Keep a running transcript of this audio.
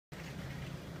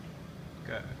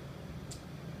Okay.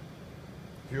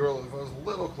 If I was a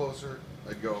little closer,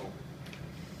 I'd go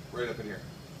right up in here.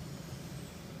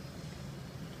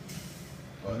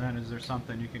 But And then is there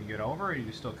something you can get over, or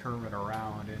you still curve it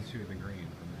around into the green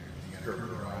from there? You gotta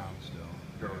curve it around still.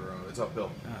 Curve it around. It's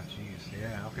uphill. Oh, jeez.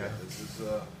 Yeah, okay. Yeah, this is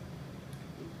a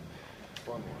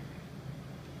fun one.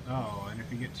 Oh, and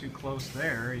if you get too close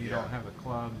there, you don't have a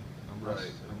club unless,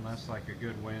 Right. unless like a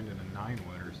good wind and a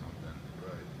 9-wood or something.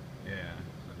 Right. Yeah,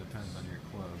 so it depends on your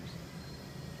clubs.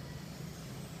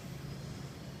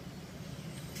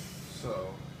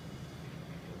 So,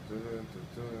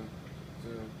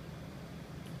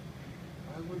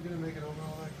 are we gonna make it over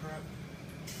all that crap?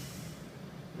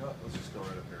 No, let's just go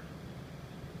right up here.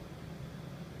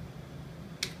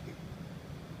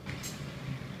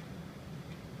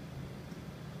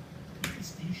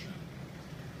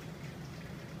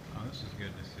 Oh, this is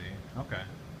good to see. Okay.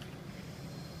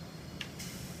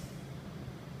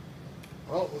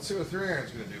 Well, let's see what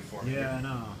 3-iron's gonna do for me. Yeah, I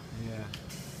know. Yeah.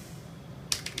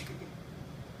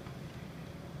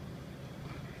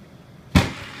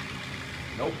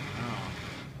 Nope. Oh.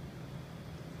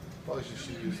 Probably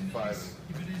should use the 5.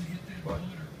 But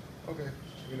okay,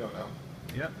 we know now.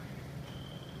 Yep.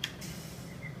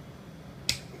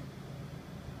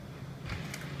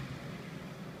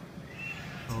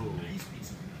 Oh.